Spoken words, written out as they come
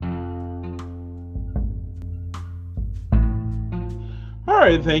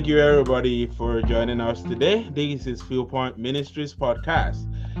right, thank you everybody for joining us today. This is Viewpoint Ministries podcast,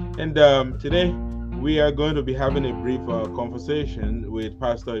 and today we are going to be having a brief conversation with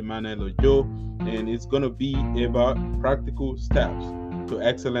Pastor Emmanuel Ojo, and it's going to be about practical steps to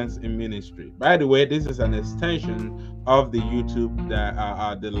excellence in ministry. By the way, this is an extension of the YouTube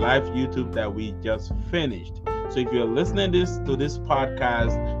that the live YouTube that we just finished. So if you're listening to this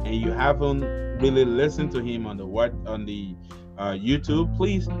podcast and you haven't really listened to him on the YouTube,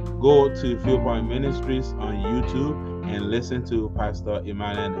 please go to Viewpoint Ministries on YouTube and listen to Pastor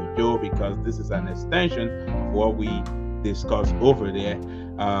Emmanuel Ojo, because this is an extension of what we discussed over there.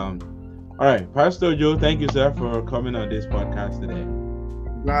 All right, Pastor Ojo, thank you, sir, for coming on this podcast today.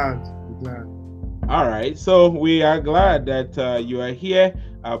 Glad. All right, so we are glad that you are here,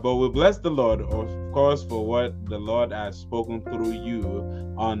 but we bless the Lord, of course, for what the Lord has spoken through you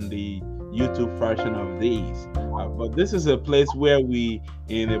on the YouTube version of these. But this is a place where we,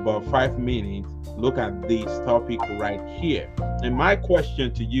 in about 5 minutes, look at this topic right here. And my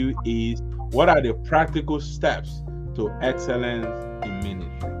question to you is, what are the practical steps to excellence in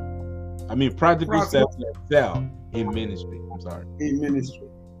ministry? I mean, practical steps to excel in ministry. I'm sorry. In ministry.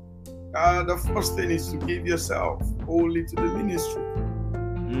 The first thing is to give yourself wholly to the ministry.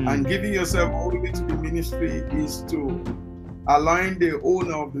 And giving yourself wholly to the ministry is to allowing the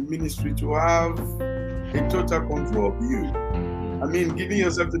owner of the ministry to have a total control of you. I mean, giving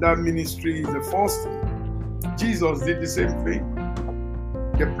yourself to that ministry is the first thing. Jesus did the same thing.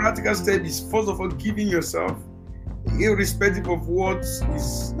 The practical step is, first of all, giving yourself, irrespective of what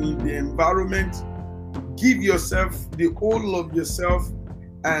is in the environment. Give yourself the whole of yourself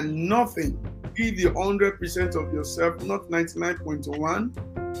and nothing. Give the 100% of yourself, not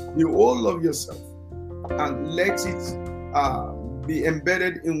 99.1, the whole of yourself, and let it be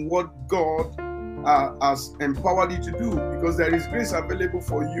embedded in what God has empowered you to do, because there is grace available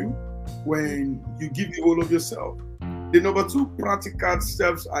for you when you give the whole of yourself. The number 2 practical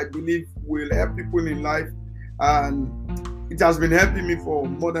steps, I believe, will help people in life, and it has been helping me for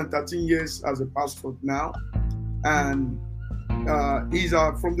more than 13 years as a pastor now, and is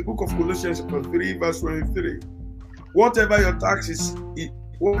from the book of Colossians chapter 3 verse 23. Whatever your task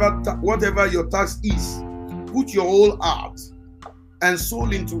is, put your whole heart and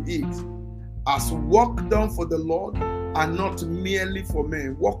soul into it, as work done for the Lord and not merely for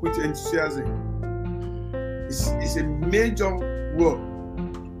men. Work with enthusiasm. It's a major work.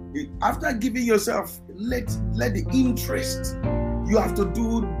 After giving yourself, let the interest. You have to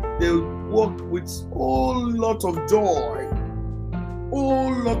do the work with whole lot of joy.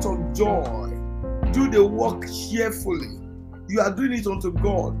 Whole lot of joy. Do the work cheerfully. You are doing it unto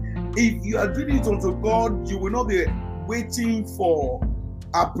God. If you are doing it unto God, you will not be waiting for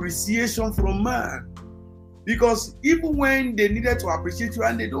appreciation from man. Because even when they needed to appreciate you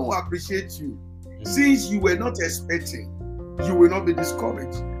and they don't appreciate you, since you were not expecting, you will not be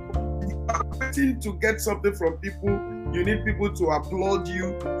discouraged. If you are waiting to get something from people, you need people to applaud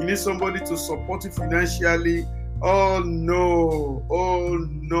you. You need somebody to support you financially. Oh no,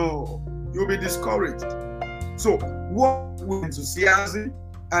 you'll be discouraged. So work with enthusiasm,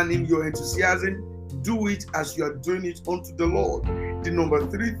 and in your enthusiasm, do it as you are doing it unto the Lord. The number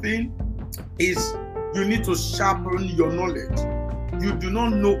 3 thing is you need to sharpen your knowledge. You do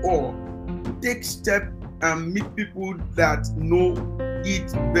not know all. Take steps and meet people that know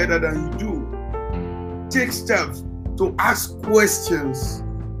it better than you do. Take steps to ask questions.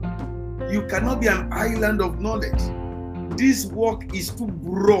 You cannot be an island of knowledge. This work is too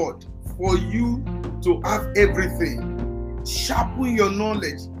broad for you to have everything. Sharpen your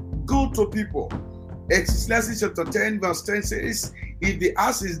knowledge. Go to people. Ecclesiastes chapter 10 verse 10 says, if the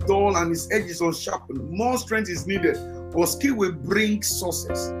ass is dull and his edge is unsharpened, more strength is needed, for skill will bring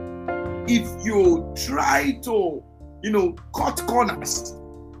success. If you try to, cut corners,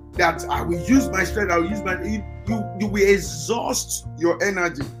 that I will use my strength, I will use my, you will exhaust your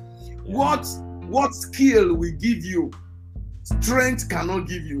energy. What skill will give you? Strength cannot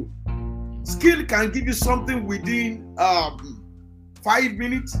give you. Skill can give you something within 5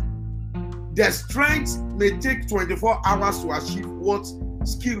 minutes. The strength may take 24 hours to achieve what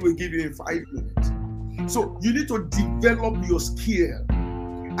skill will give you in 5 minutes. So you need to develop your skill.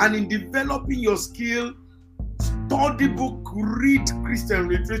 And in developing your skill, study book, read Christian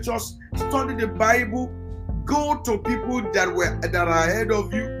literatures, study the Bible, go to people that are ahead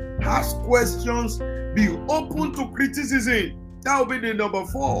of you, ask questions, be open to criticism. That will be the number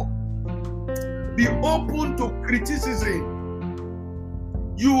 4. Be open to criticism.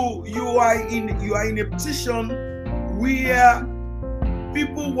 You are in a position where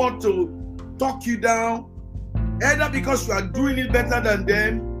people want to talk you down either because you are doing it better than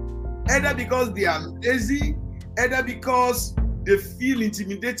them, either because they are lazy, either because they feel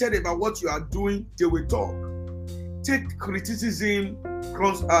intimidated about what you are doing, they will talk. Take criticism,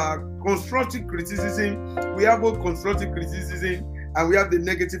 constructive criticism. We have both constructive criticism and we have the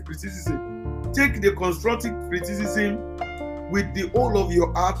negative criticism. Take the constructive criticism with the whole of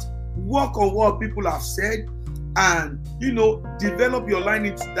your heart. Work on what people have said, and develop your line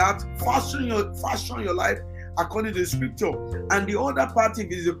into that. Fashion your life according to the scripture. And the other part, if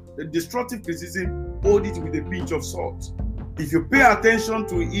it is a destructive criticism, hold it with a pinch of salt. If you pay attention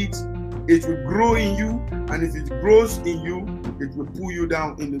to it, it will grow in you, and if it grows in you, it will pull you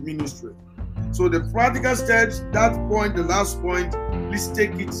down in the ministry. So the practical steps, that point, the last point, please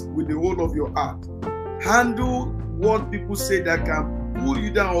take it with the whole of your heart. Handle what people say that can pull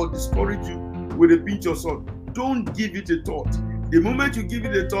you down or discourage you with a pinch of salt. Don't give it a thought. The moment you give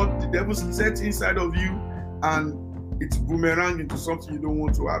it a thought, the devil sets inside of you, and it's boomerang into something you don't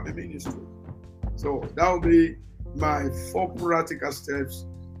want to have in ministry. So that will be my 4 practical steps.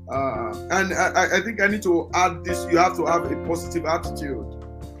 And I think I need to add this. You have to have a positive attitude.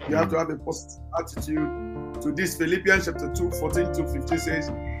 You have to have a positive attitude to this. Philippians chapter 2, 14 to 15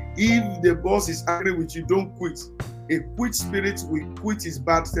 says, if the boss is angry with you, don't quit. A quit spirit will quit his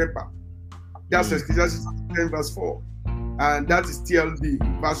bad temper. That's Ecclesiastes 10 verse 4. And that is TLB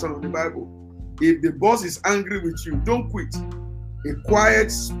version of the Bible. If the boss is angry with you, don't quit. A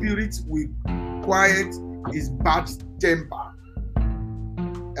quiet spirit will quiet his bad temper.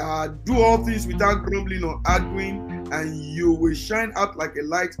 Do all things without grumbling or arguing, and you will shine out like a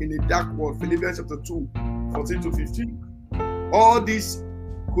light in a dark world. Philippians chapter 2, 14 to 15. All this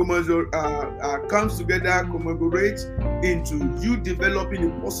comes together, commemorate into you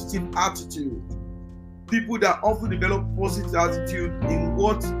developing a positive attitude. People that often develop positive attitude in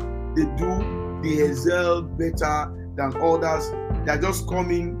what they do, they excel better than others. They're just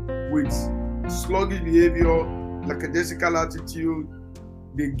coming with sluggish behavior, lackadaisical attitude.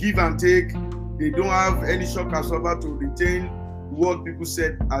 They give and take. They don't have any shock absorber to retain what people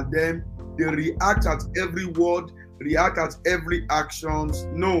said at them. They react at every word, react at every actions.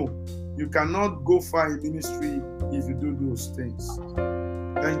 No, you cannot go far in ministry if you do those things.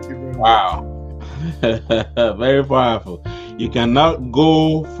 Thank you very much. Wow. Very powerful. You cannot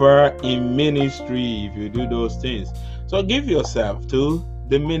go far in ministry if you do those things. So give yourself to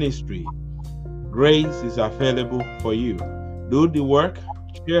the ministry. Grace is available for you. Do the work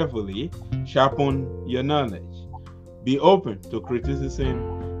cheerfully, sharpen your knowledge. Be open to criticism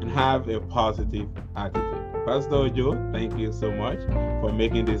and have a positive attitude. Pastor Ojo, thank you so much for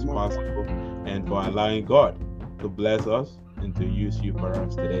making this possible and for allowing God to bless us and to use you for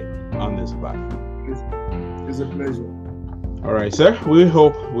us today on this platform. It's a pleasure. All right, sir. We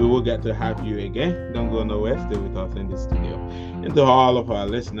hope we will get to have you again. Don't go nowhere. Stay with us in the studio. And to all of our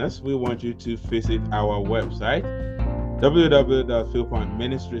listeners, we want you to visit our website,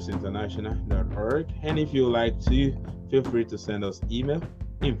 www.philpointministriesinternational.org. And if you like to, feel free to send us email,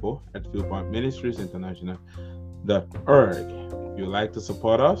 info@philpointministriesinternational.org. If you like to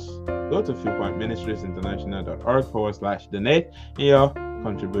support us, go to philpointministriesinternational.org/donate, and your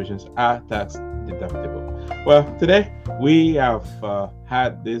contributions are tax deductible. Well, today we have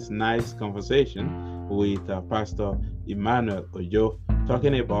had this nice conversation with Pastor Emmanuel Ojo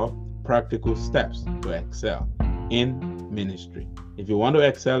talking about practical steps to excel in ministry. If you want to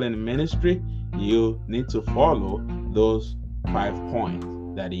excel in ministry, you need to follow those 5 points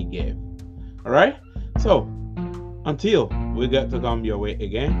that he gave. All right, so until we get to come your way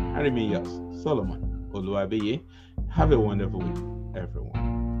again, I remain yours, Solomon Oluwabiyi. Have a wonderful week, everyone.